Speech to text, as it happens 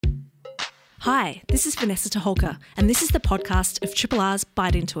Hi, this is Vanessa Toholka, and this is the podcast of Triple R's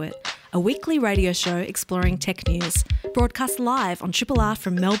Bite Into It, a weekly radio show exploring tech news, broadcast live on Triple R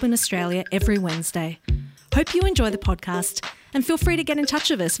from Melbourne, Australia every Wednesday. Hope you enjoy the podcast, and feel free to get in touch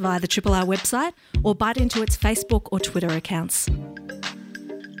with us via the Triple R website or Bite Into It's Facebook or Twitter accounts.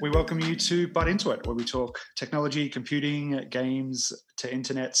 We welcome you to Bite Into It, where we talk technology, computing, games, to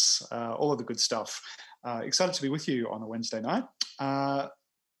internets, all of the good stuff. Excited to be with you on a Wednesday night.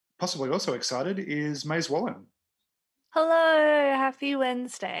 Possibly also excited is Maze Wallen. Hello, happy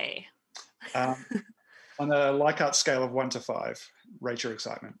Wednesday. On a Leichhardt scale of 1 to 5, rate your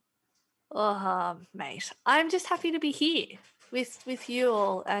excitement. Oh, mate, I'm just happy to be here with you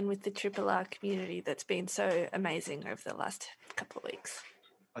all and with the Triple R community that's been so amazing over the last couple of weeks.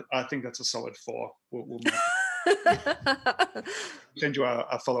 I think that's a solid 4. We'll send you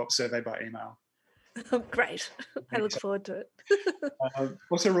a follow-up survey by email. Oh, great. I look forward to it.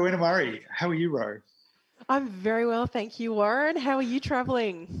 Also, Rowena Murray. How are you, Ro? I'm very well, thank you, Warren. How are you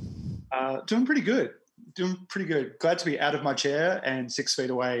travelling? Doing pretty good. Glad to be out of my chair and 6 feet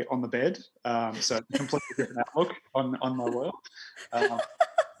away on the bed. So a completely different outlook on my world.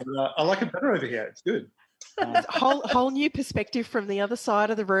 I like it better over here. It's good. Whole new perspective from the other side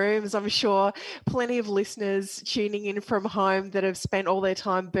of the room, as I'm sure plenty of listeners tuning in from home that have spent all their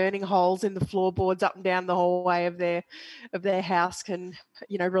time burning holes in the floorboards up and down the hallway of their house can,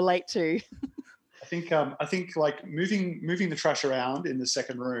 relate to. I think like moving the trash around in the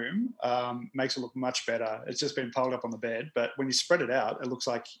second room makes it look much better. It's just been piled up on the bed, but when you spread it out, it looks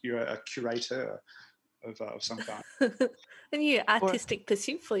like you're a curator of some kind. A new artistic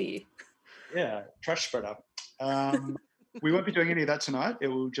pursuit for you. Yeah, trash spreader. We won't be doing any of that tonight. It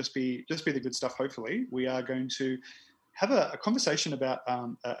will just be the good stuff, hopefully. We are going to have a conversation about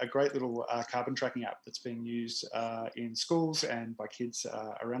a great little carbon tracking app that's being used in schools and by kids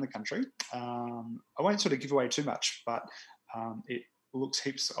around the country. I won't sort of give away too much, but it looks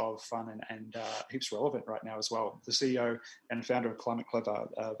heaps of fun and heaps relevant right now as well. The CEO and founder of Climate Clever,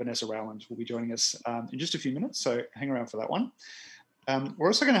 Vanessa Rowland, will be joining us in just a few minutes, so hang around for that one. We're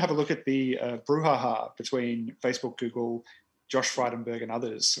also going to have a look at the brouhaha between Facebook, Google, Josh Frydenberg and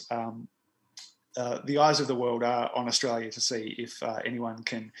others. The eyes of the world are on Australia to see if anyone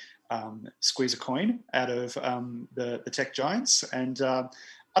can squeeze a coin out of the tech giants. And I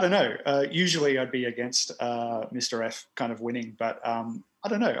don't know, usually I'd be against Mr. F kind of winning, but I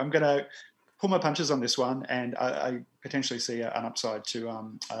don't know. I'm going to pull my punches on this one, and I potentially see an upside to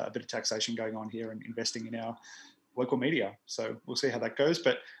a bit of taxation going on here and investing in our local media. So we'll see how that goes.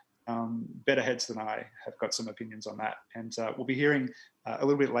 But better heads than I have got some opinions on that. And we'll be hearing a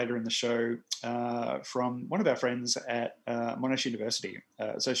little bit later in the show from one of our friends at Monash University,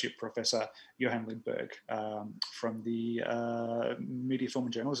 Associate Professor Johan Lindberg from the Media, Film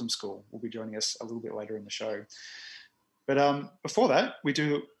and Journalism School will be joining us a little bit later in the show. But before that, we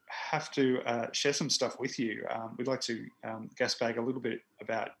do have to share some stuff with you. We'd like to gas bag a little bit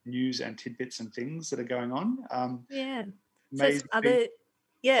about news and tidbits and things that are going on. Some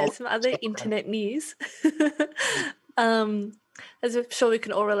other internet news. As I'm sure we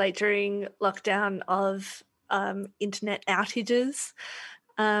can all relate during lockdown of internet outages.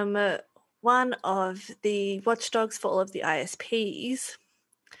 One of the watchdogs for all of the ISPs,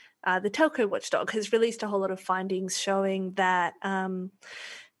 the telco watchdog, has released a whole lot of findings showing that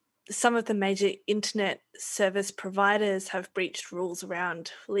some of the major internet service providers have breached rules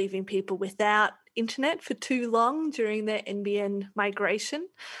around leaving people without internet for too long during their NBN migration.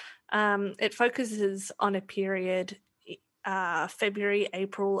 It focuses on a period February,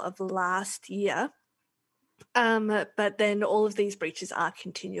 April of last year. But then all of these breaches are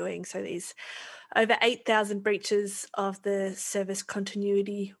continuing. So these over 8,000 breaches of the service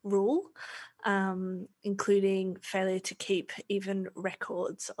continuity rule, including failure to keep even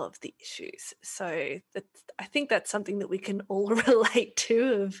records of the issues. So I think that's something that we can all relate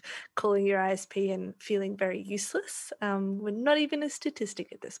to, of calling your ISP and feeling very useless. We're not even a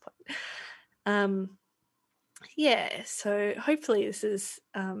statistic at this point. So hopefully this is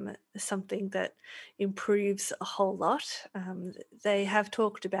something that improves a whole lot. They have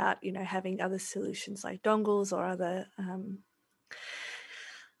talked about, having other solutions like dongles or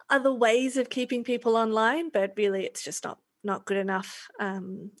other ways of keeping people online, but really it's just not good enough.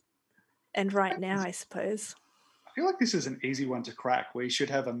 And right now, I suppose. I feel like this is an easy one to crack. We should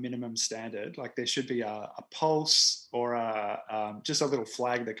have a minimum standard. Like there should be a pulse or just a little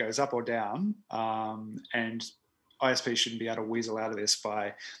flag that goes up or down. And ISP shouldn't be able to weasel out of this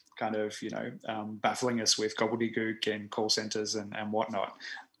by kind of, baffling us with gobbledygook and call centers and whatnot.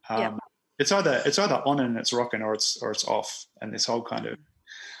 It's either on and it's rocking or it's off. And this whole kind of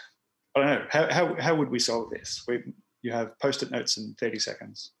I don't know. How would we solve this? You have Post-it notes in 30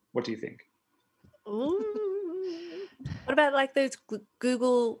 seconds. What do you think? Ooh. What about like those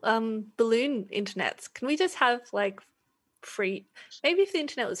Google balloon internets? Can we just have like free? Maybe if the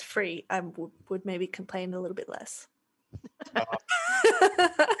internet was free, I would maybe complain a little bit less.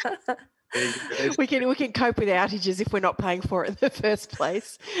 We can cope with outages if we're not paying for it in the first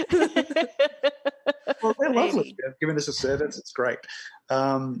place. Well, they're lovely. They've given us a service. It's great.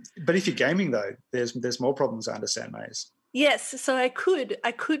 But if you're gaming, though, there's more problems, I understand, Maze. Yes, so I could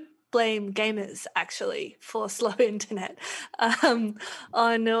blame gamers actually for slow internet. On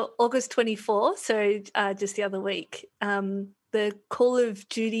August 24th, so just the other week, the Call of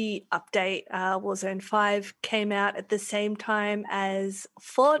Duty update, Warzone 5, came out at the same time as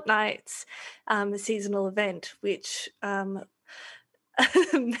Fortnite's seasonal event, which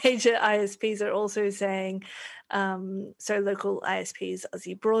major ISPs are also saying. So local ISPs,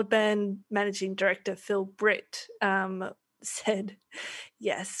 Aussie Broadband Managing Director Phil Britt said,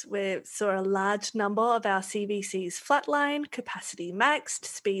 yes, we saw a large number of our CVCs flatline, capacity maxed,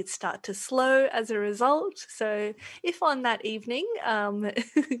 speeds start to slow as a result. So if on that evening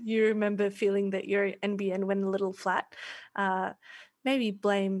you remember feeling that your NBN went a little flat, maybe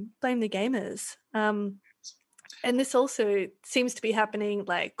blame the gamers. And this also seems to be happening,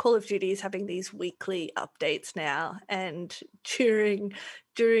 like Call of Duty is having these weekly updates now, and during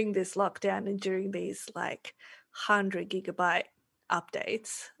this lockdown and during these like 100 gigabyte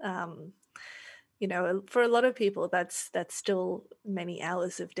updates, you know, for a lot of people that's still many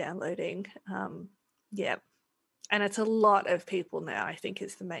hours of downloading. Yeah, and it's a lot of people now, I think,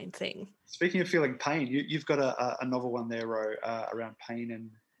 is the main thing. Speaking of feeling pain, you've got a novel one there, Ro, around pain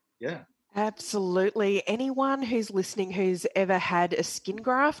and yeah. Absolutely. Anyone who's listening who's ever had a skin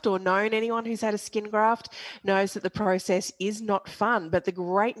graft or known anyone who's had a skin graft knows that the process is not fun. But the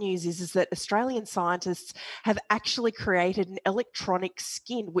great news is that Australian scientists have actually created an electronic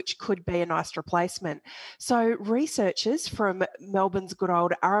skin which could be a nice replacement. So researchers from Melbourne's good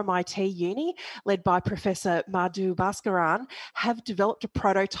old RMIT uni, led by Professor Madhu Bhaskaran, have developed a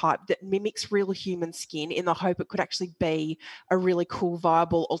prototype that mimics real human skin in the hope it could actually be a really cool,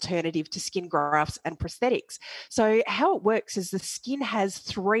 viable alternative to skin grafts and prosthetics. So how it works is the skin has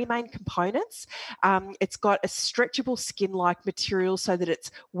three main components. It's got a stretchable skin-like material so that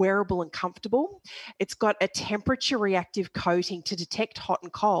it's wearable and comfortable. It's got a temperature reactive coating to detect hot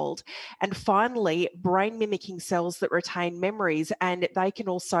and cold. And finally, brain mimicking cells that retain memories, and they can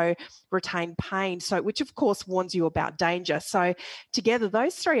also retain pain, so which of course warns you about danger. So together,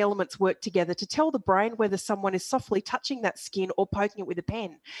 those three elements work together to tell the brain whether someone is softly touching that skin or poking it with a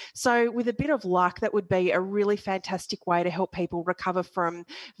pen. So with a bit of luck, that would be a really fantastic way to help people recover from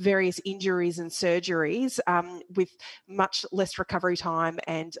various injuries and surgeries with much less recovery time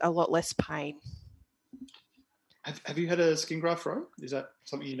and a lot less pain. Have you had a skin graft, Ro? Is that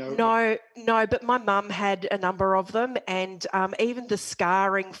something you know? No, but my mum had a number of them, and even the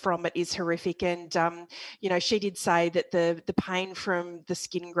scarring from it is horrific. And, you know, she did say that the pain from the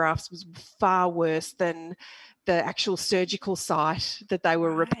skin grafts was far worse than the actual surgical site that they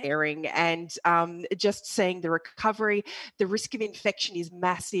were repairing. And just seeing the recovery, the risk of infection is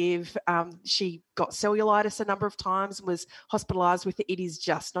massive. She got cellulitis a number of times and was hospitalised with it. It is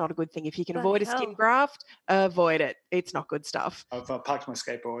just not a good thing. If you can avoid a skin graft, avoid it. It's not good stuff. I've parked my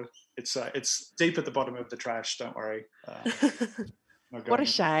skateboard. It's deep at the bottom of the trash. Don't worry. What a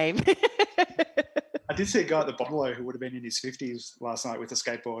shame. I did see a guy at the Bottle who would have been in his 50s last night with a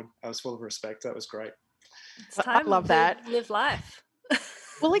skateboard. I was full of respect. That was great. It's time I love that. Live life.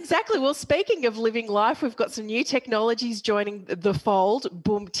 Well, exactly. Well, speaking of living life, we've got some new technologies joining the fold.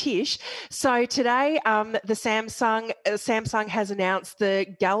 Boom tish. So today, Samsung has announced the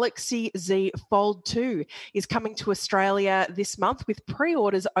Galaxy Z Fold 2 is coming to Australia this month with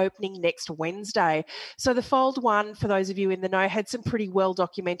pre-orders opening next Wednesday. So the Fold 1, for those of you in the know, had some pretty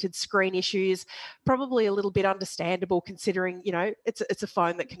well-documented screen issues, probably a little bit understandable considering, you know, it's a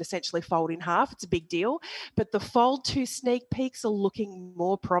phone that can essentially fold in half. It's a big deal. But the Fold 2 sneak peeks are looking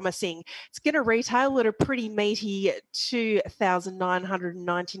more promising. It's going to retail at a pretty meaty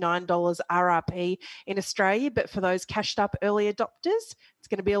 $2,999 RRP in Australia, but for those cashed up early adopters, it's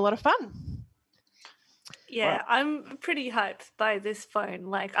going to be a lot of fun. Yeah, Wow. I'm pretty hyped by this phone.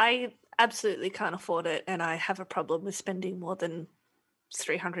 Like, I absolutely can't afford it, and I have a problem with spending more than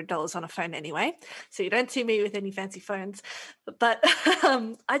 $300 on a phone anyway, so you don't see me with any fancy phones, but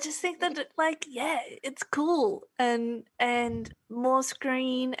I just think that it's cool and more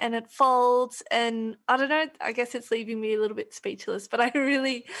screen and it folds, and I don't know, I guess it's leaving me a little bit speechless, but I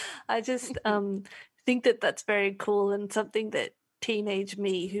just think that that's very cool and something that teenage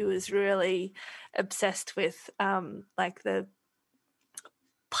me who was really obsessed with like the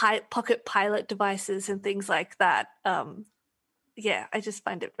pocket pilot devices and things like that. Yeah, I just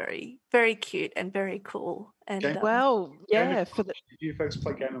find it very, very cute and very cool. And Game- Well, yeah, for the Did you folks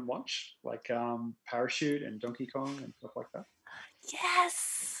play Game & Watch, like Parachute and Donkey Kong and stuff like that?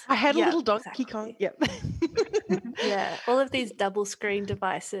 yes, I had a yeah, little Donkey exactly. Kong. Yep. Yeah, all of these double screen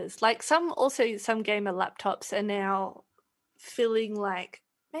devices. Like some gamer laptops are now filling like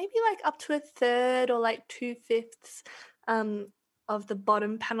maybe like up to a third or like 2/5 of the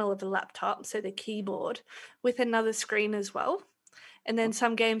bottom panel of a laptop, so the keyboard, with another screen as well. And then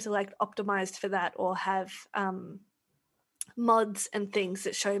some games are like optimized for that or have mods and things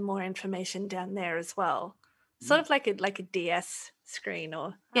that show more information down there as well. Sort of like a DS screen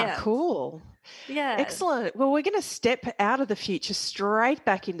or yeah. Cool. Yeah. Excellent. Well, we're going to step out of the future straight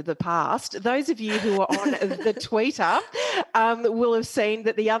back into the past. Those of you who are on the Twitter will have seen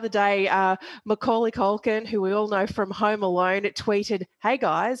that the other day Macaulay Culkin, who we all know from Home Alone, tweeted, "Hey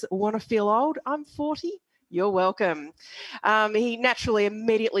guys, want to feel old? I'm 40. You're welcome." He naturally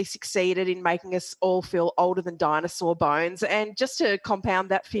immediately succeeded in making us all feel older than dinosaur bones. And just to compound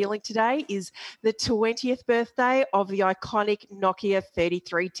that feeling, today is the 20th birthday of the iconic Nokia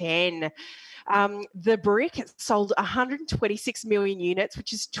 3310. The brick sold 126 million units,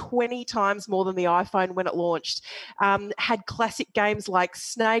 which is 20 times more than the iPhone when it launched. Had classic games like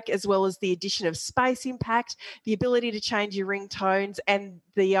Snake, as well as the addition of Space Impact, the ability to change your ringtones, and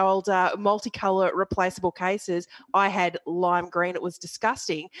the old multicolour replaceable cases. I had lime green. It was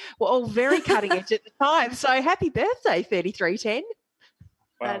disgusting. Were all very cutting edge at the time. So happy birthday, 3310.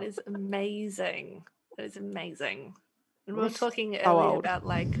 Wow. That is amazing. That is amazing. And we were What a talking how earlier old? about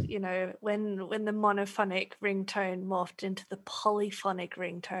like, you know, when the monophonic ringtone morphed into the polyphonic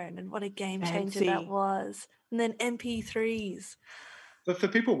ringtone and what a game changer that Fancy. was. And then MP3s. But for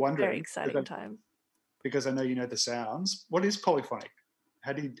people Very wondering, exciting time. because I know you know the sounds, what is polyphonic?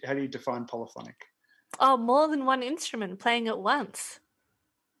 How do you define polyphonic? Oh, more than one instrument playing at once.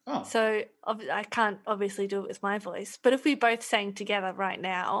 Oh, So I can't obviously do it with my voice, but if we both sang together right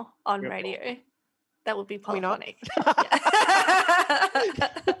now on Yeah, radio, that would be We not? polyphonic.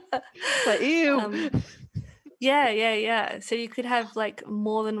 Like, ew. Yeah. So you could have like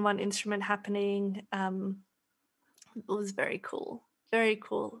more than one instrument happening. It was very cool. Very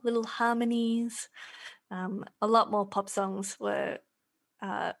cool. Little harmonies. A lot more pop songs were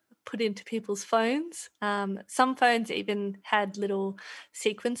put into people's phones. Some phones even had little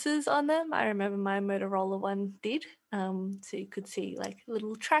sequences on them. I remember my Motorola one did. So you could see like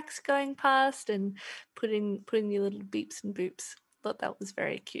little tracks going past and put in your little beeps and boops. Thought that was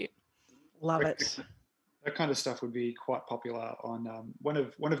very cute. Love it. that kind of stuff would be quite popular on one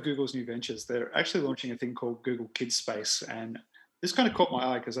of Google's new ventures. They're actually launching a thing called Google Kids Space, and this kind of caught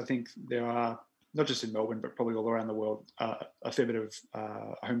my eye because I think there are, not just in Melbourne, but probably all around the world, a fair bit of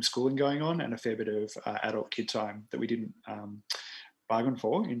homeschooling going on and a fair bit of adult kid time that we didn't bargain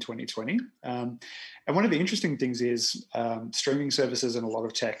for in 2020. And one of the interesting things is streaming services and a lot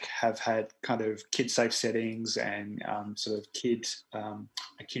of tech have had kind of kid-safe settings and sort of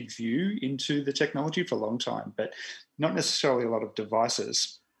a kid view into the technology for a long time, but not necessarily a lot of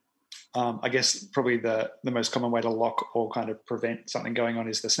devices. I guess probably the most common way to lock or kind of prevent something going on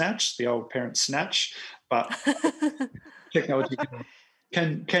is the snatch, the old parent snatch, but technology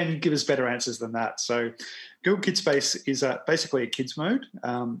can give us better answers than that. So Google Kids Space is basically a kids mode.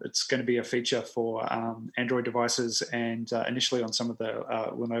 It's going to be a feature for Android devices and initially on some of the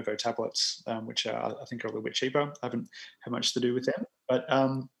Lenovo tablets, which I think are a little bit cheaper. I haven't had much to do with them, but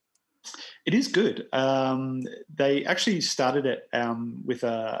it is good. They actually started it with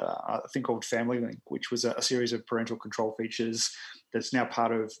a thing called Family Link, which was a series of parental control features that's now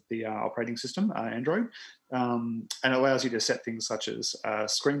part of the operating system, Android, and allows you to set things such as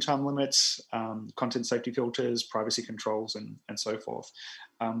screen time limits, content safety filters, privacy controls, and so forth.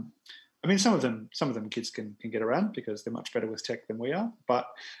 I mean, some of them kids can get around because they're much better with tech than we are. But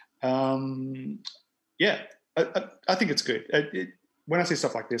yeah, I think it's good. When I see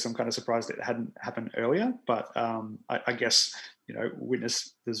stuff like this, I'm kind of surprised it hadn't happened earlier. But I guess,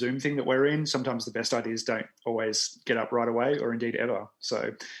 witness the Zoom thing that we're in. Sometimes the best ideas don't always get up right away, or indeed ever.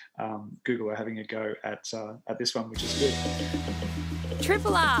 So Google are having a go at this one, which is good.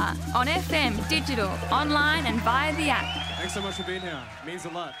 Triple R on FM, digital, online, and via the app. Thanks so much for being here. It means a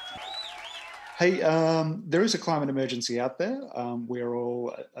lot. Hey, there is a climate emergency out there. We're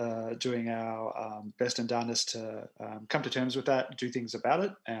all doing our best and darndest to come to terms with that, do things about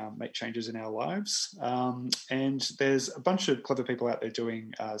it, make changes in our lives. And there's a bunch of clever people out there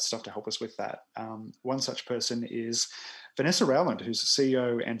doing stuff to help us with that. One such person is Vanessa Rowland, who's the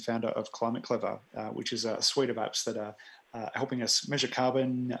CEO and founder of Climate Clever, which is a suite of apps that are helping us measure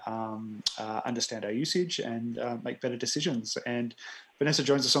carbon, understand our usage, and make better decisions. And Vanessa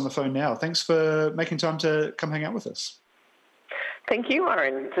joins us on the phone now. Thanks for making time to come hang out with us. Thank you,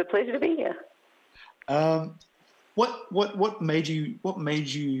 Warren. It's a pleasure to be here. What made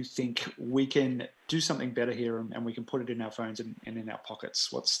you think we can do something better here and we can put it in our phones and in our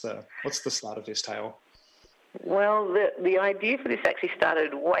pockets? What's the start of this tale? Well, the idea for this actually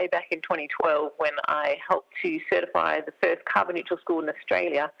started way back in 2012 when I helped to certify the first carbon neutral school in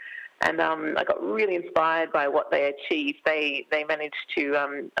Australia. And I got really inspired by what they achieved. They managed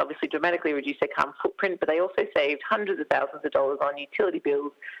to obviously dramatically reduce their carbon footprint, but they also saved hundreds of thousands of dollars on utility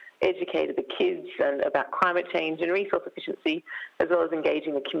bills, educated the kids and about climate change and resource efficiency, as well as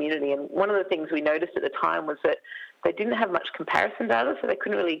engaging the community. And one of the things we noticed at the time was that they didn't have much comparison data, so they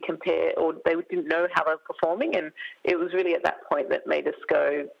couldn't really compare, or they didn't know how they were performing. And it was really at that point that made us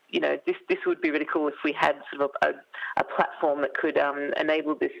go, this would be really cool if we had sort of a platform that could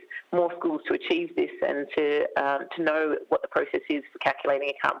enable more schools to achieve this and to know what the process is for calculating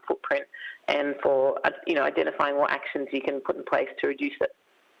a carbon footprint and for identifying what actions you can put in place to reduce it.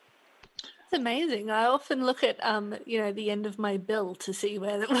 It's amazing. I often look at the end of my bill to see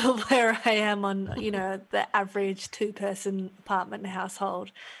where I am on the average 2-person apartment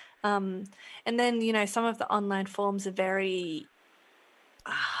household, and then some of the online forms are very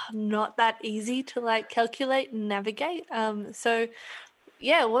not that easy to calculate and navigate. What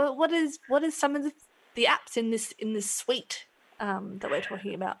is some of the apps in this suite that we're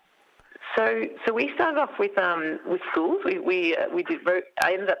talking about? So we started off with schools.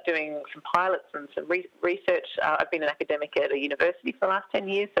 I ended up doing some pilots and some research. I've been an academic at a university for the last 10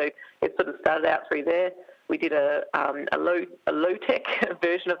 years, so it sort of started out through there. We did a low tech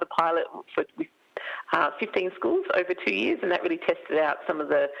version of the pilot with 15 schools over 2 years, and that really tested out some of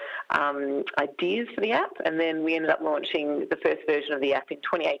the ideas for the app. And then we ended up launching the first version of the app in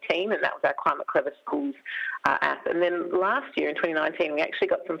 2018, and that was our Climate Clever Schools app. And then last year in 2019, we actually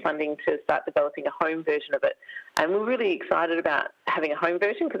got some funding to start developing a home version of it. And we're really excited about having a home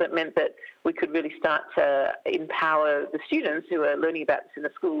version because it meant that we could really start to empower the students who are learning about this in the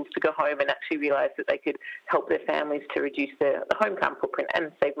schools to go home and actually realise that they could help their families to reduce the home carbon footprint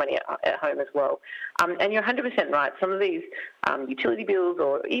and save money at home as well. And you're 100% right. Some of these utility bills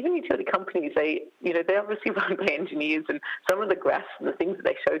or even utility companies, they obviously run by engineers, and some of the graphs and the things that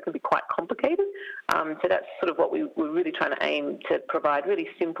they show can be quite complicated. So that's sort of what we're really trying to aim to provide, really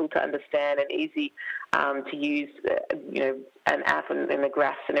simple to understand and easy to use, an app and the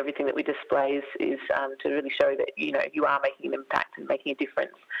graphs and everything that we display is to really show that, you are making an impact and making a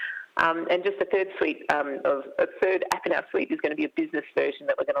difference. And just a third app in our suite is going to be a business version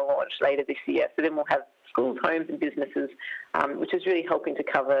that we're going to launch later this year. So then we'll have schools, homes and businesses, which is really helping to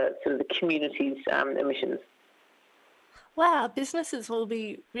cover sort of the community's emissions. Wow, businesses will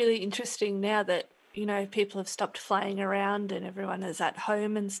be really interesting now that, people have stopped flying around and everyone is at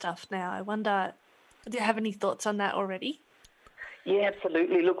home and stuff now. I wonder, do you have any thoughts on that already? Yeah,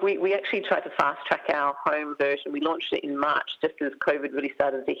 absolutely. Look, we actually tried to fast-track our home version. We launched it in March just as COVID really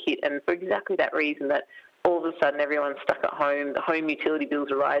started to hit, and for exactly that reason, that all of a sudden everyone's stuck at home. The home utility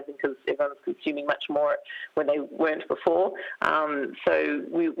bills are rising because everyone's consuming much more when they weren't before. So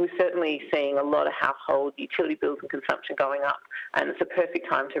we're certainly seeing a lot of household utility bills and consumption going up, and it's a perfect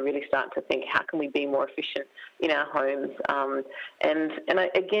time to really start to think, how can we be more efficient in our homes?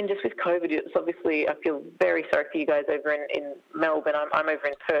 Again, just with COVID, it's obviously, I feel very sorry for you guys over in Melbourne. I'm over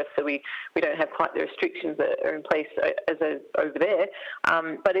in Perth, so we don't have quite the restrictions that are in place as over there.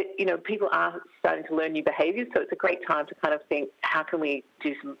 But people are starting to learn new behaviours, so it's a great time to kind of think, how can we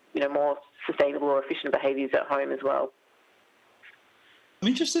do some more sustainable or efficient behaviours at home as well. I'm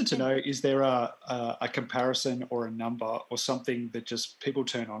interested to know, is there a comparison or a number or something that just people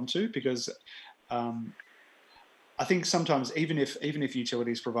turn on to? Because I think sometimes even if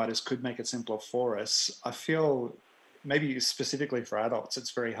utilities providers could make it simpler for us, I feel maybe specifically for adults,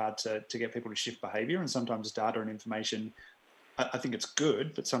 it's very hard to get people to shift behaviour, and sometimes data and information, I think it's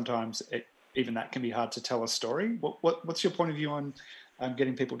good, but sometimes even that can be hard to tell a story. What's your point of view on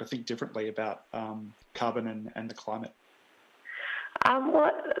getting people to think differently about carbon and the climate?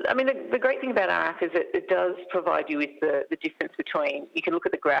 The great thing about our app is it does provide you with the difference between, you can look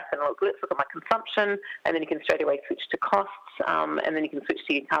at the graph and let's look at my consumption, and then you can straight away switch to costs, and then you can switch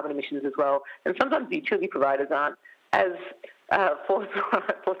to your carbon emissions as well. And sometimes the utility providers aren't as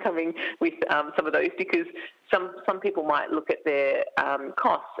forthcoming with some of those, because some people might look at their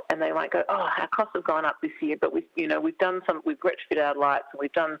costs and they might go, oh, our costs have gone up this year, but we've retrofitted our lights and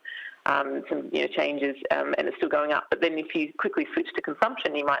we've done some changes and it's still going up. But then if you quickly switch to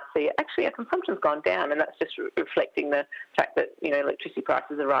consumption, you might see actually our consumption's gone down, and that's just reflecting the fact that electricity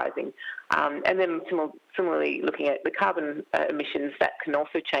prices are rising. And then similarly, looking at the carbon emissions, that can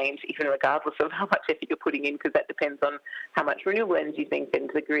also change even regardless of how much effort you're putting in, because that depends on how much renewable energy is being fed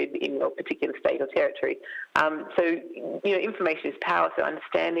into the grid in your particular state or territory. So information is power, so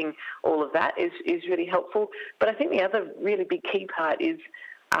understanding all of that is really helpful. But I think the other really big key part is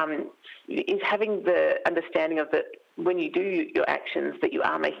having the understanding of that when you do your actions that you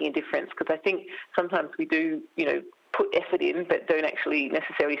are making a difference, because I think sometimes we do put effort in but don't actually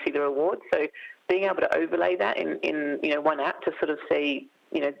necessarily see the reward. So being able to overlay that in one app to sort of see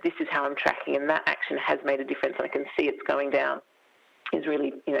this is how I'm tracking and that action has made a difference and I can see it's going down is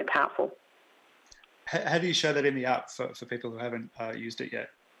really powerful. How do you show that in the app for people who haven't used it yet?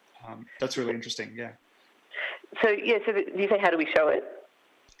 That's really interesting. Yeah. So you say how do we show it?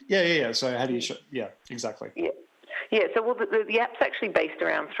 Yeah. So how do you show? Yeah, exactly. Yeah. So the app's actually based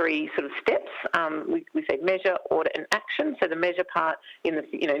around three sort of steps. We say measure, audit, and action. So the measure part in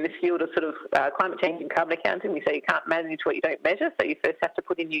the field of sort of climate change and carbon accounting, we say you can't manage what you don't measure. So you first have to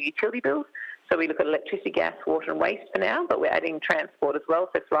put in your utility bills. So we look at electricity, gas, water and waste for now, but we're adding transport as well,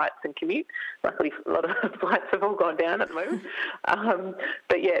 so flights and commute. Luckily, a lot of flights have all gone down at the moment.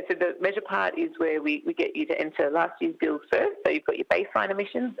 But yeah, so the measure part is where we get you to enter last year's bills first. So you've got your baseline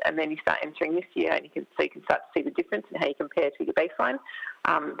emissions, and then you start entering this year, and you can start to see the difference in how you compare to your baseline.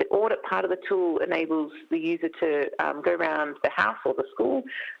 The audit part of the tool enables the user to go around the house or the school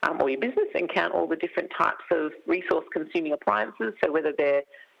or your business and count all the different types of resource-consuming appliances, so whether they're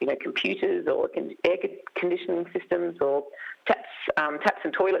computers or air conditioning systems or taps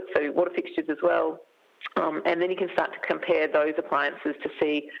and toilets, so water fixtures as well. And then you can start to compare those appliances to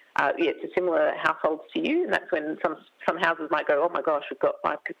see to similar households to you, and that's when some houses might go, oh my gosh, we've got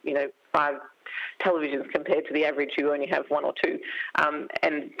five televisions compared to the average who only have one or two.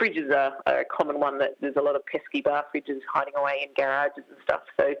 And fridges are a common one, that there's a lot of pesky bar fridges hiding away in garages and stuff.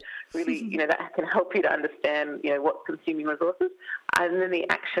 So really, that can help you to understand, what's consuming resources. And then the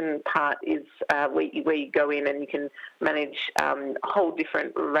action part is where you go in and you can manage a whole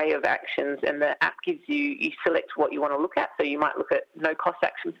different array of actions, and the app gives you select what you want to look at. So you might look at no-cost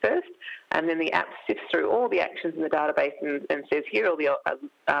actions first, and then the app sifts through all the actions in the database and says, here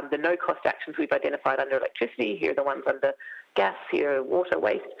are the no-cost actions we've identified under electricity, here are the ones under gas, here are water,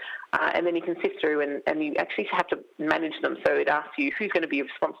 waste, and then you can sift through and you actually have to manage them. So it asks you who's going to be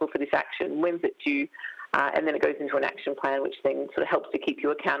responsible for this action, when's it due, and then it goes into an action plan, which then sort of helps to keep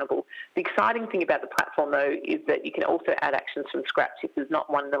you accountable. The exciting thing about the platform, though, is that you can also add actions from scratch. If there's not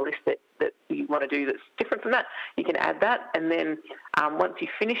one on the list that you want to do that's different from that, you can add that. And then once you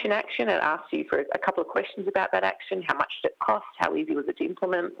finish an action, it asks you for a couple of questions about that action. How much did it cost? How easy was it to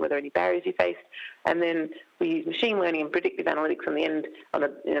implement? Were there any barriers you faced? And then we use machine learning and predictive analytics on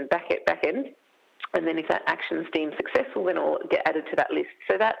the back end. And then if that action is deemed successful, then it'll get added to that list.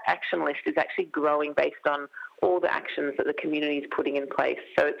 So that action list is actually growing based on all the actions that the community is putting in place.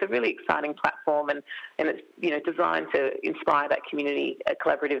 So it's a really exciting platform, and it's designed to inspire that community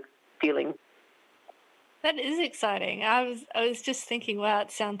collaborative feeling. That is exciting. I was just thinking, wow,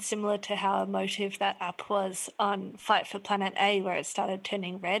 it sounds similar to how emotive that app was on Fight for Planet A, where it started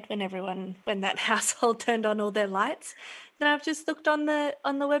turning red when that household turned on all their lights. Then I've just looked on the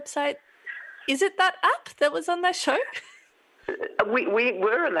website. Is it that app that was on that show? We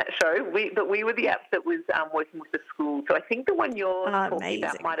were on that show, but we were the app that was working with the school. So I think the one you're talking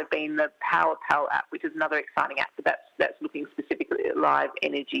about might have been the PowerPal app, which is another exciting app, but that's looking specifically at live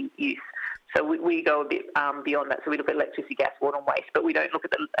energy use. So we go a bit beyond that. So we look at electricity, gas, water and waste, but we don't look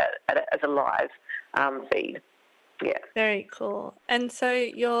at it as a live feed. Yeah. Very cool. And so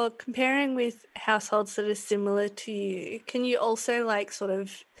you're comparing with households that are similar to you. Can you also sort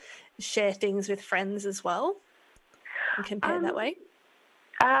of share things with friends as well and compare that way?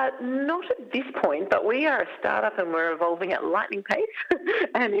 Not at this point, but we are a startup and we're evolving at lightning pace.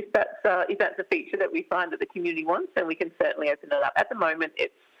 And if that's a feature that we find that the community wants, then we can certainly open it up. At the moment,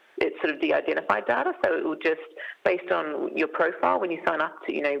 it's sort of de-identified data, so it will just, based on your profile, when you sign up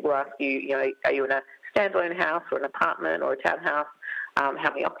to, we'll ask you, are you in a standalone house or an apartment or a townhouse?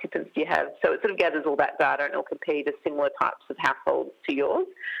 How many occupants do you have? So it sort of gathers all that data and it'll compare to similar types of households to yours.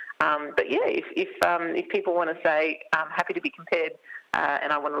 But yeah, if people want to say, I'm happy to be compared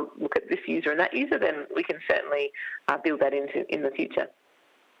and I want to look at this user and that user, then we can certainly build that in the future.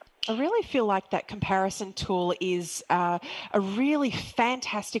 I really feel like that comparison tool is a really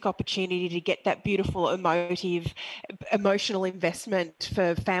fantastic opportunity to get that beautiful emotional investment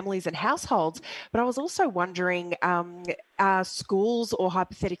for families and households. But I was also wondering, are schools or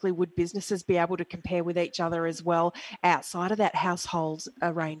hypothetically would businesses be able to compare with each other as well outside of that household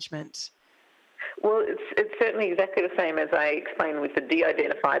arrangement? Well, it's certainly exactly the same as I explained with the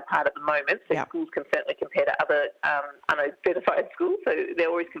de-identified part at the moment. So schools can certainly compare to other unidentified schools. So they're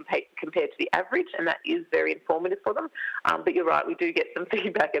always compared to the average, and that is very informative for them. But you're right, we do get some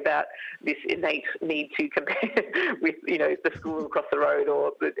feedback about this innate need to compare with, the school across the road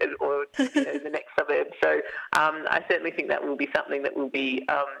or the next suburb. So I certainly think that will be something that we'll be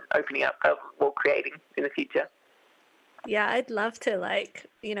opening up or creating in the future. Yeah, I'd love to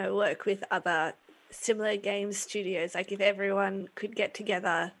work with other similar game studios. Like if everyone could get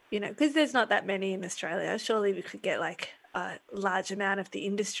together, because there's not that many in Australia, surely we could get a large amount of the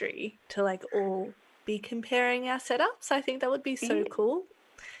industry to all be comparing our setups. I think that would be so cool.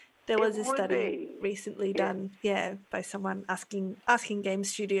 There was a study recently done, by someone asking game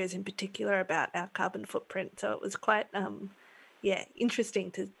studios in particular about our carbon footprint. So it was quite, interesting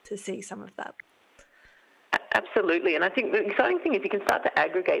to see some of that. Absolutely, and I think the exciting thing is you can start to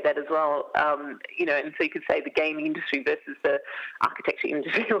aggregate that as well, and so you could say the gaming industry versus the architecture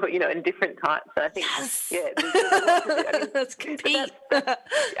industry, or, in different types. So I think, let's compete.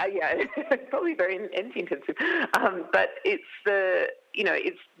 It's probably very energy intensive, but it's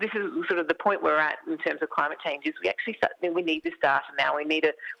this is sort of the point we're at in terms of climate change. Is we need this data now. We need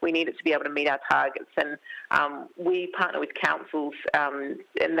it to be able to meet our targets, and we partner with councils, and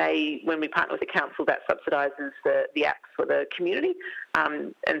when we partner with a council, that subsidises the apps for the community.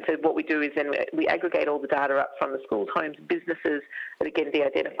 And so what we do is then we aggregate all the data up from the schools, homes, businesses, and again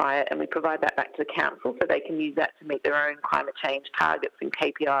de-identify it, and we provide that back to the council so they can use that to meet their own climate change targets and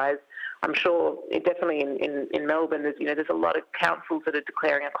KPIs. I'm sure definitely in Melbourne, there's a lot of councils that are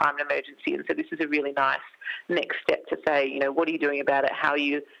declaring a climate emergency, and so this is a really nice next step to say, what are you doing about it? How are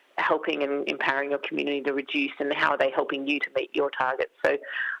you helping and empowering your community to reduce, and how are they helping you to meet your targets? So,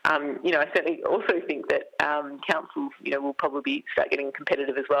 I certainly also think that councils, will probably start getting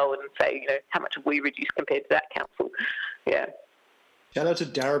competitive as well and say, how much have we reduced compared to that council? Yeah. Shout out to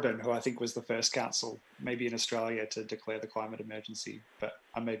Darebin, who I think was the first council, maybe in Australia, to declare the climate emergency, but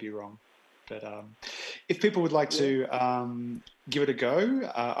I may be wrong. But if people would like to give it a go,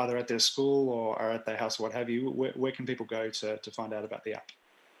 either at their school or at their house or what have you, where can people go to find out about the app?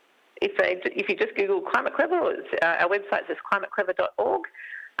 If you just Google Climate Clever, our website is climateclever.org,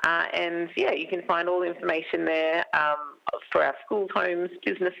 and you can find all the information there for our schools, homes,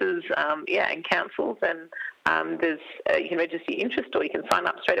 businesses, and councils. And you can register your interest, or you can sign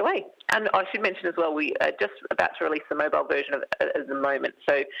up straight away. And I should mention as well, we are just about to release the mobile version of it at the moment.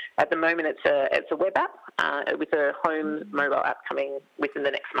 So at the moment, it's a web app with a home mobile app coming within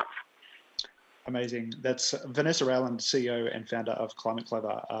the next month. Amazing. That's Vanessa Rowland, CEO and founder of Climate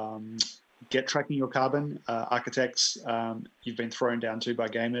Clever. Get tracking your carbon. Architects, you've been thrown down to by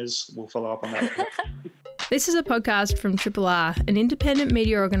gamers. We'll follow up on that. This is a podcast from Triple R, an independent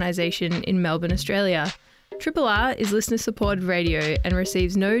media organisation in Melbourne, Australia. Triple R is listener-supported radio and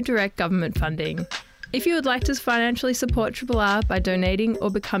receives no direct government funding. If you would like to financially support Triple R by donating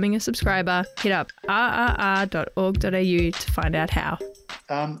or becoming a subscriber, hit up rrr.org.au to find out how.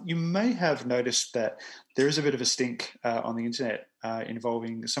 You may have noticed that there is a bit of a stink on the internet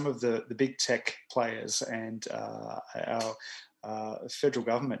involving some of the big tech players and our federal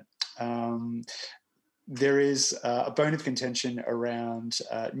government. There is a bone of contention around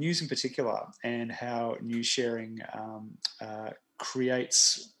news in particular, and how news sharing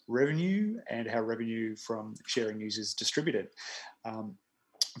creates revenue and how revenue from sharing news is distributed.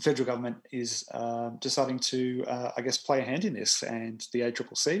 Federal government is deciding to, play a hand in this, and the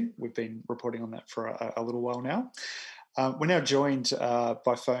ACCC, we've been reporting on that for a little while now. We're now joined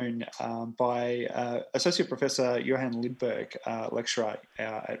by phone by Associate Professor Johan Lindberg, lecturer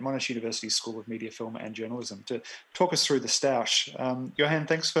at Monash University School of Media, Film and Journalism, to talk us through the stoush. Johan,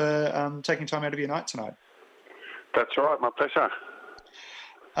 thanks for taking time out of your night tonight. That's all right, my pleasure.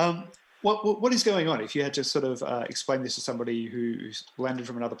 What is going on? If you had to sort of explain this to somebody who's landed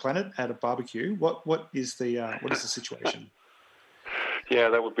from another planet at a barbecue, what is the situation? Yeah,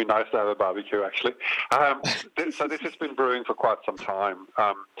 that would be nice to have a barbecue, actually. So this has been brewing for quite some time.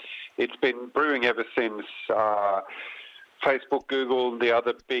 It's been brewing ever since Facebook, Google, and the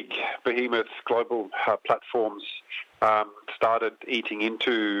other big behemoth global platforms started eating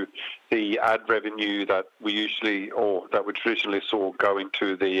into the ad revenue that we traditionally saw go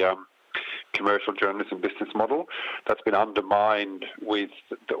into the commercial journalism business model that's been undermined with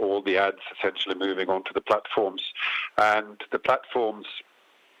all the ads essentially moving onto the platforms. And the platforms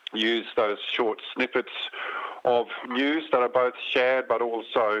use those short snippets of news that are both shared but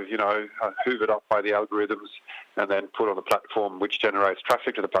also, hoovered up by the algorithms and then put on the platform, which generates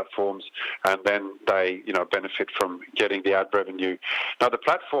traffic to the platforms, and then they, benefit from getting the ad revenue. Now, the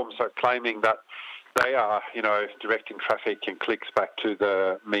platforms are claiming that they are, directing traffic and clicks back to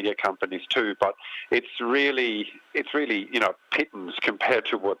the media companies too, but it's really, pittance compared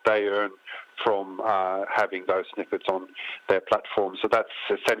to what they earn from having those snippets on their platform. So that's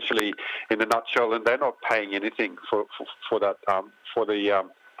essentially, in a nutshell, and they're not paying anything for that for the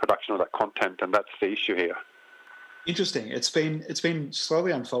production of that content, and that's the issue here. Interesting. It's been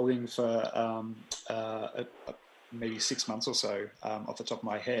slowly unfolding for maybe 6 months or so, off the top of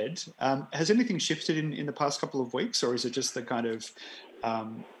my head. Has anything shifted in the past couple of weeks, or is it just the kind of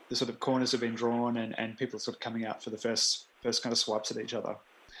the sort of corners have been drawn and people are sort of coming out for the first kind of swipes at each other?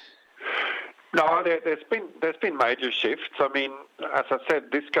 No, there's been major shifts. I mean, as I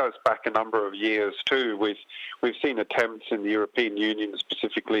said, this goes back a number of years too. We've seen attempts in the European Union,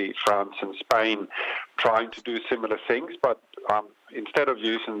 specifically France and Spain, trying to do similar things, but instead of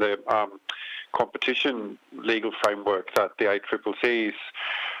using the competition legal framework that the ACCC's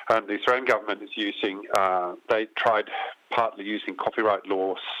and the Australian government is using, they tried partly using copyright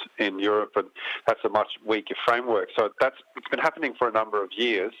laws in Europe, and that's a much weaker framework. So it's been happening for a number of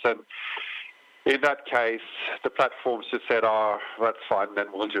years, and in that case, the platforms just said, that's fine, then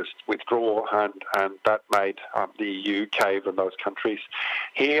we'll just withdraw, and that made the EU cave in those countries.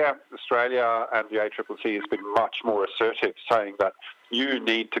 Here, Australia and the ACCC has been much more assertive, saying that you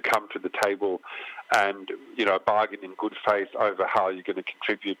need to come to the table and, bargain in good faith over how you're going to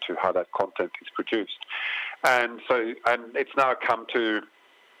contribute to how that content is produced. And it's now come to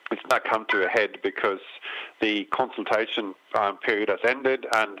a head because the consultation period has ended,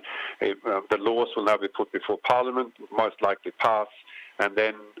 and the laws will now be put before Parliament, most likely pass, and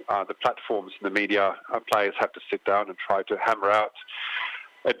then the platforms and the media players have to sit down and try to hammer out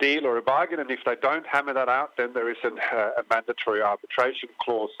a deal or a bargain, and if they don't hammer that out, then there is a mandatory arbitration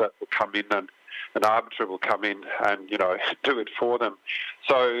clause that will come in, and an arbiter will come in and, do it for them.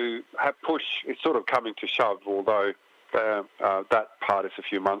 So push is sort of coming to shove, although that part is a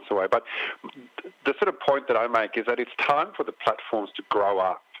few months away. But the sort of point that I make is that it's time for the platforms to grow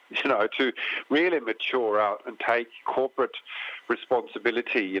up, to really mature out and take corporate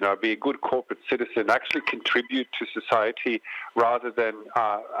responsibility, be a good corporate citizen, actually contribute to society rather than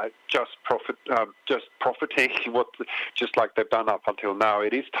just profiting just like they've done up until now.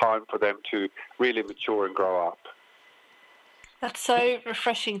 It is time for them to really mature and grow up. That's so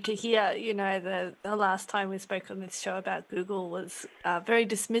refreshing to hear. The last time we spoke on this show about Google was very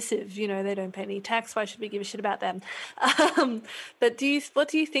dismissive. They don't pay any tax. Why should we give a shit about them? But what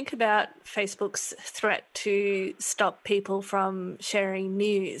do you think about Facebook's threat to stop people from sharing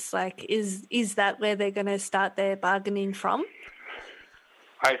news? Like, is that where they're going to start their bargaining from?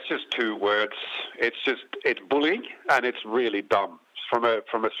 It's just two words. It's bullying, and it's really dumb. From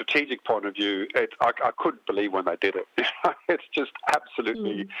a strategic point of view, I couldn't believe when they did it. It's just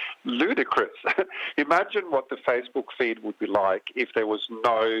absolutely ludicrous. Imagine what the Facebook feed would be like if there was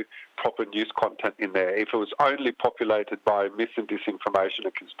no proper news content in there, if it was only populated by mis and disinformation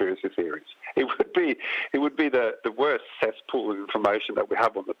and conspiracy theories. It would be the worst cesspool of information that we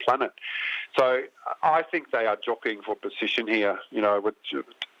have on the planet. So I think they are jockeying for position here,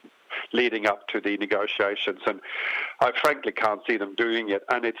 leading up to the negotiations, and I frankly can't see them doing it,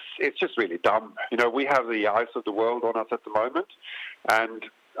 and it's just really dumb. We have the eyes of the world on us at the moment, and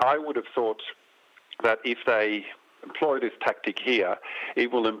I would have thought that if they employ this tactic here,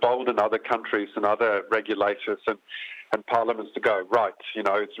 it will embolden other countries and other regulators and parliaments to go, right,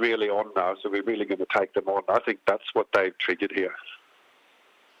 it's really on now, so we're really going to take them on. I think that's what they've triggered here.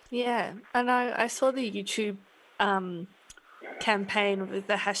 Yeah, and I saw the YouTube campaign with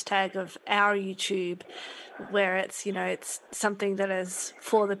the hashtag of Our YouTube, where it's something that is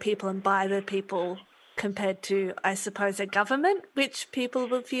for the people and by the people, compared to, I suppose, a government which people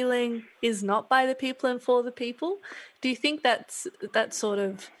were feeling is not by the people and for the people. Do you think that's that sort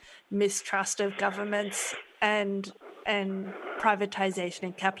of mistrust of governments and privatization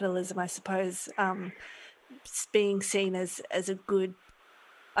and capitalism, I suppose, being seen as a good,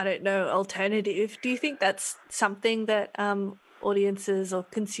 alternative? Do you think that's something that audiences or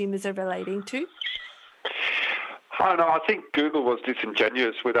consumers are relating to? I don't know. I think Google was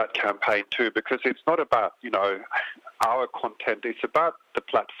disingenuous with that campaign too, because it's not about, our content. It's about the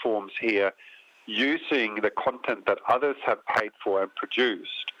platforms here using the content that others have paid for and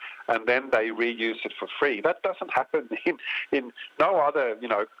produced and then they reuse it for free. That doesn't happen in no other,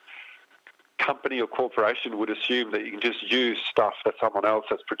 company or corporation would assume that you can just use stuff that someone else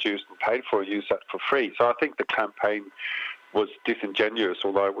has produced and paid for, use that for free. So I think the campaign was disingenuous,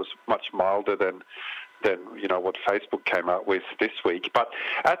 although it was much milder than what Facebook came out with this week. But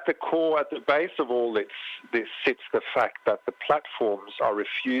at the core, at the base of all this sits the fact that the platforms are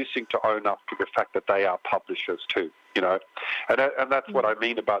refusing to own up to the fact that they are publishers too, and that's what I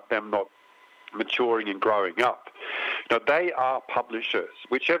mean about them not maturing and growing up. They are publishers.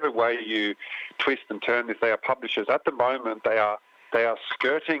 Whichever way you twist and turn this, they are publishers. At the moment, they are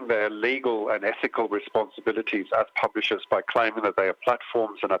skirting their legal and ethical responsibilities as publishers by claiming that they are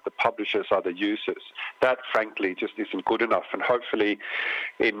platforms and that the publishers are the users. That, frankly, just isn't good enough. And hopefully,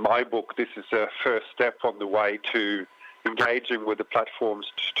 in my book, this is a first step on the way to engaging with the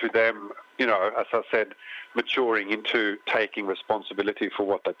platforms, to them, as I said, maturing into taking responsibility for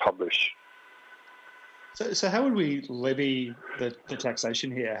what they publish. So how would we levy the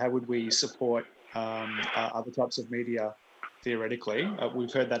taxation here? How would we support other types of media theoretically?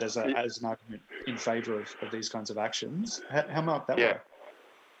 We've heard that as an argument in favour of these kinds of actions. How might that work?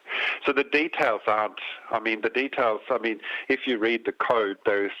 So the details aren't, if you read the code,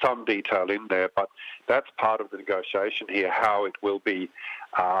 there is some detail in there, but that's part of the negotiation here, how it will be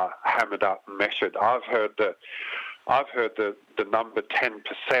hammered out and measured. I've heard the number 10%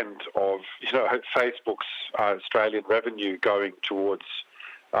 of Facebook's Australian revenue going towards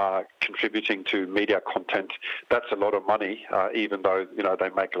contributing to media content. That's a lot of money, even though they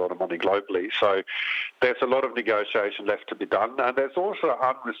make a lot of money globally. So there's a lot of negotiation left to be done, and there's also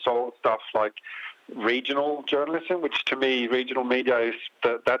unresolved stuff like regional journalism, which to me, regional media is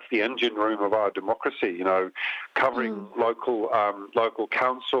that's the engine room of our democracy. Covering local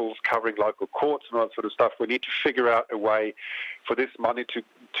councils, covering local courts, and all that sort of stuff. We need to figure out a way for this money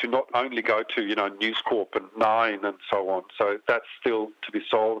to not only go to News Corp and Nine and so on. So that's still to be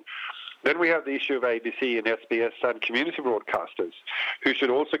solved. Then we have the issue of ABC and SBS and community broadcasters, who should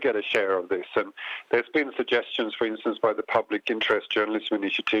also get a share of this. And there's been suggestions, for instance, by the Public Interest Journalism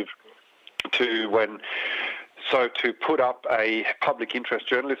Initiative to put up a public interest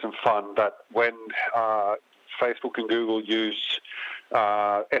journalism fund that when Facebook and Google use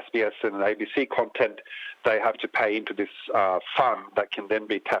SBS and ABC content, they have to pay into this fund that can then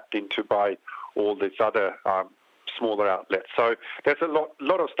be tapped into by all these other smaller outlets. So there's a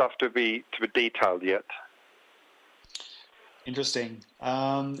lot of stuff to be detailed yet. Interesting.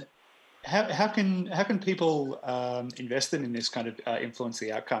 How can people invested in this kind of influence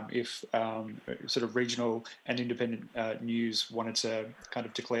the outcome if sort of regional and independent news wanted to kind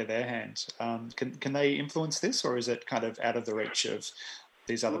of declare their hands? Can they influence this, or is it kind of out of the reach of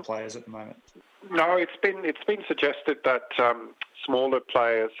these other players at the moment? No, it's been suggested that smaller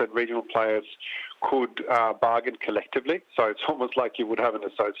players and regional players could bargain collectively. So it's almost like you would have an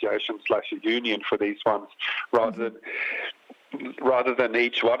association / a union for these ones, rather than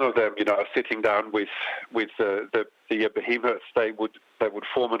each one of them, sitting down with the behemoths. They would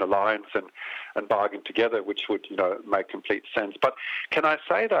form an alliance and bargain together, which would make complete sense. But can I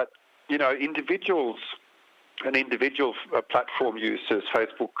say that individuals and individual platform users,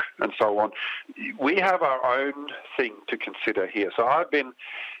 Facebook and so on, we have our own thing to consider here. So I've been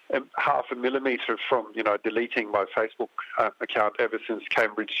half a millimetre from deleting my Facebook account ever since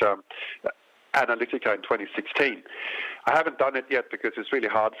Cambridge Analytica in 2016. I haven't done it yet because it's really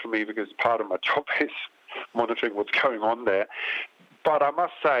hard for me, because part of my job is monitoring what's going on there. But I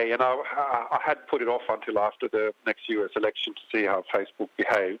must say, and I had put it off until after the next US election to see how Facebook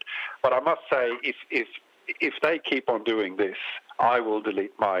behaved, but I must say, if they keep on doing this, I will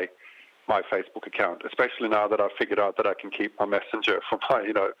delete my Facebook account, especially now that I've figured out that I can keep my Messenger for my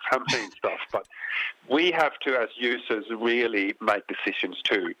family and stuff. But we have to, as users, really make decisions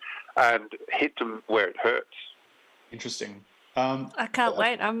too and hit them where it hurts. Interesting. I can't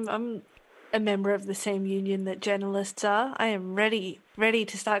wait. I'm a member of the same union that journalists are. I am ready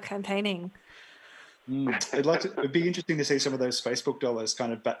to start campaigning. It'd be interesting to see some of those Facebook dollars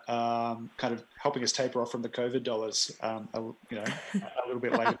kind of helping us taper off from the COVID dollars, a little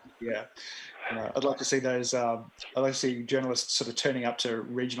bit later. Yeah, I'd like to see those. I'd like to see journalists sort of turning up to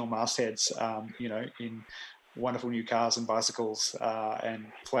regional mastheads, in wonderful new cars and bicycles, and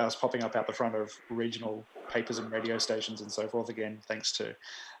flowers popping up out the front of regional papers and radio stations and so forth again, thanks to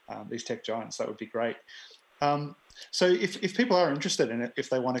these tech giants. That would be great. So if people are interested in it, if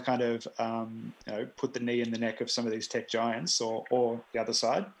they want to kind of put the knee in the neck of some of these tech giants or the other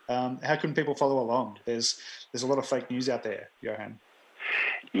side, how can people follow along? There's a lot of fake news out there, Johan.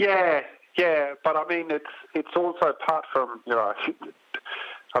 Yeah, but I mean it's also apart from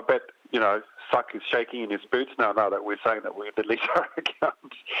I bet, Suck is shaking in his boots now that we're saying that we're delete our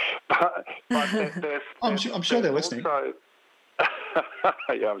accounts. But I'm sure they're listening. Also,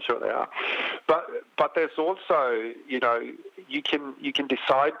 yeah, I'm sure they are. But there's also, you can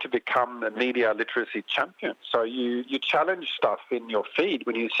decide to become a media literacy champion. So you challenge stuff in your feed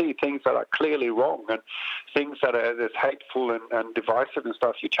when you see things that are clearly wrong and things that are that's hateful and divisive and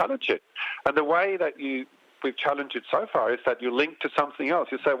stuff. You challenge it, and the way that we've challenged it so far is that you link to something else.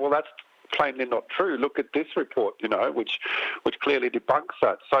 You say, well, that's plainly not true. Look at this report, which clearly debunks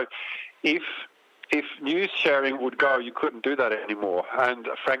that. So if news sharing would go, you couldn't do that anymore. And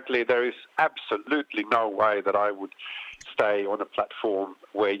frankly, there is absolutely no way that I would stay on a platform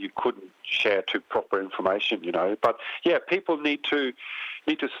where you couldn't share to proper information, But yeah, people need to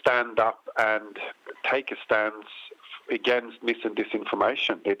stand up and take a stance against mis and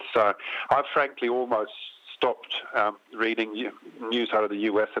disinformation. It's I've frankly almost stopped reading news out of the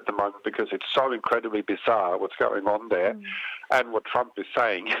US at the moment because it's so incredibly bizarre what's going on there and what Trump is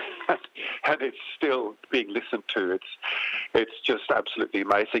saying, and it's still being listened to. It's just absolutely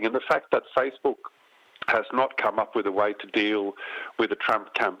amazing. And the fact that Facebook has not come up with a way to deal with the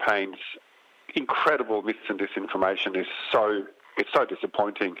Trump campaign's incredible mis and disinformation is so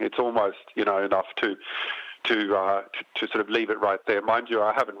disappointing. It's almost enough to sort of leave it right there. Mind you,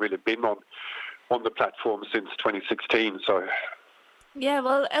 I haven't really been on the platform since 2016, so... Yeah,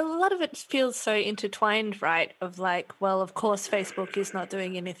 well, a lot of it feels so intertwined, right? Of like, well, of course, Facebook is not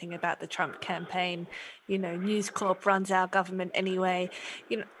doing anything about the Trump campaign. News Corp runs our government anyway.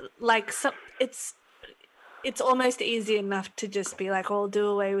 It's almost easy enough to just be like, "Oh, do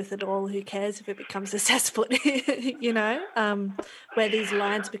away with it all. Who cares if it becomes a cesspit?" Where these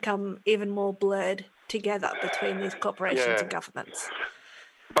lines become even more blurred together between these corporations and governments.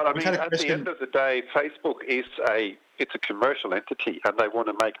 But I mean, at the end of the day, Facebook is it's a commercial entity, and they want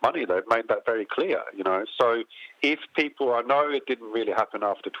to make money. They've made that very clear, So if people, I know it didn't really happen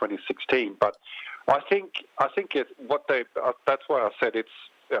after 2016, but I think that's why I said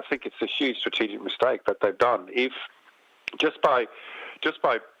I think it's a huge strategic mistake that they've done. If just by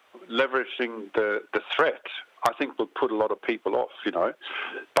leveraging the threat, I think will put a lot of people off,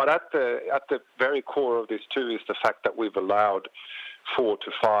 But at the very core of this too is the fact that we've allowed 4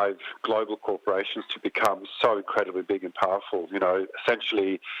 to 5 global corporations to become so incredibly big and powerful.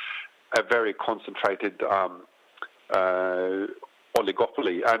 Essentially a very concentrated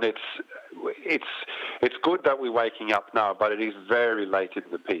oligopoly, and it's good that we're waking up now, but it is very late in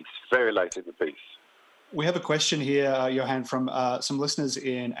the piece. Very late in the piece. We have a question here, Johan, from some listeners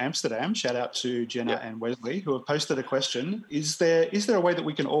in Amsterdam. Shout out to Jenna and Wesley, who have posted a question. Is there a way that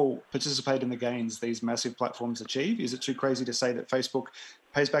we can all participate in the gains these massive platforms achieve? Is it too crazy to say that Facebook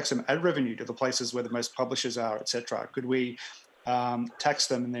pays back some ad revenue to the places where the most publishers are, etc.? Could we tax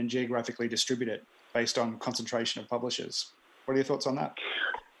them and then geographically distribute it based on concentration of publishers? What are your thoughts on that?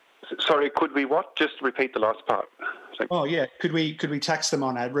 Sorry, could we what? Just repeat the last part. Oh yeah, could we tax them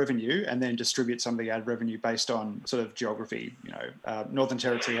on ad revenue and then distribute some of the ad revenue based on sort of geography? Northern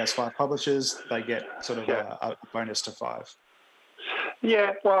Territory has 5 publishers; they get sort of a bonus to 5.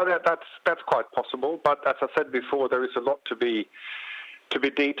 Yeah, well, that's quite possible. But as I said before, there is a lot to be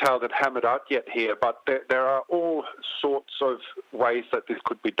detailed and hammered out yet here. But there are all sorts of ways that this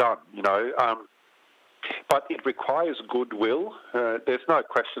could be done. But it requires goodwill. There's no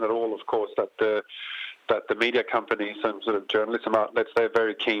question at all, of course, that the media companies and sort of journalism outlets, they're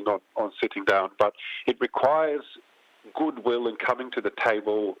very keen on sitting down. But it requires goodwill and coming to the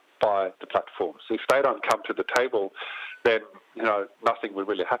table by the platforms. If they don't come to the table, then, nothing will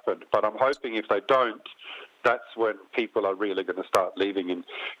really happen. But I'm hoping if they don't, that's when people are really going to start leaving in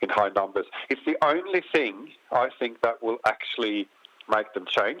high numbers. It's the only thing, I think, that will actually make them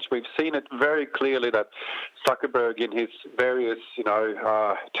change. We've seen it very clearly that Zuckerberg, in his various,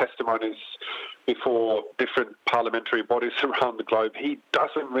 testimonies before different parliamentary bodies around the globe, he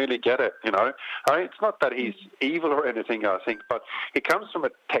doesn't really get it, it's not that he's evil or anything, I think, but he comes from a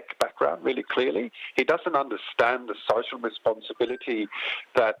tech background really clearly. He doesn't understand the social responsibility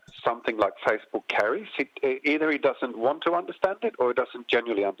that something like Facebook carries. Either he doesn't want to understand it or he doesn't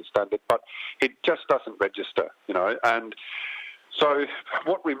genuinely understand it, but it just doesn't register, and so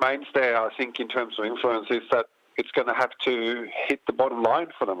what remains there, I think, in terms of influence is that it's going to have to hit the bottom line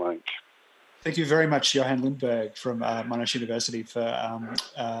for them, I think. Thank you very much, Johan Lindberg from Monash University, for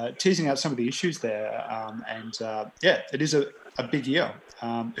teasing out some of the issues there. It is a big year.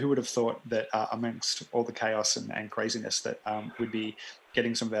 Who would have thought that amongst all the chaos and craziness that we'd be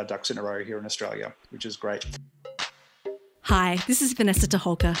getting some of our ducks in a row here in Australia, which is great. Hi, this is Vanessa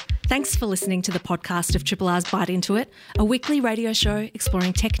Toholka. Thanks for listening to the podcast of Triple R's Bite Into It, a weekly radio show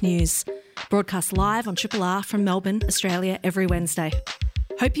exploring tech news. Broadcast live on Triple R from Melbourne, Australia, every Wednesday.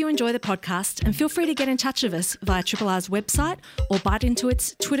 Hope you enjoy the podcast and feel free to get in touch with us via Triple R's website or Bite Into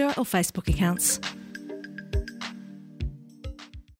It's Twitter or Facebook accounts.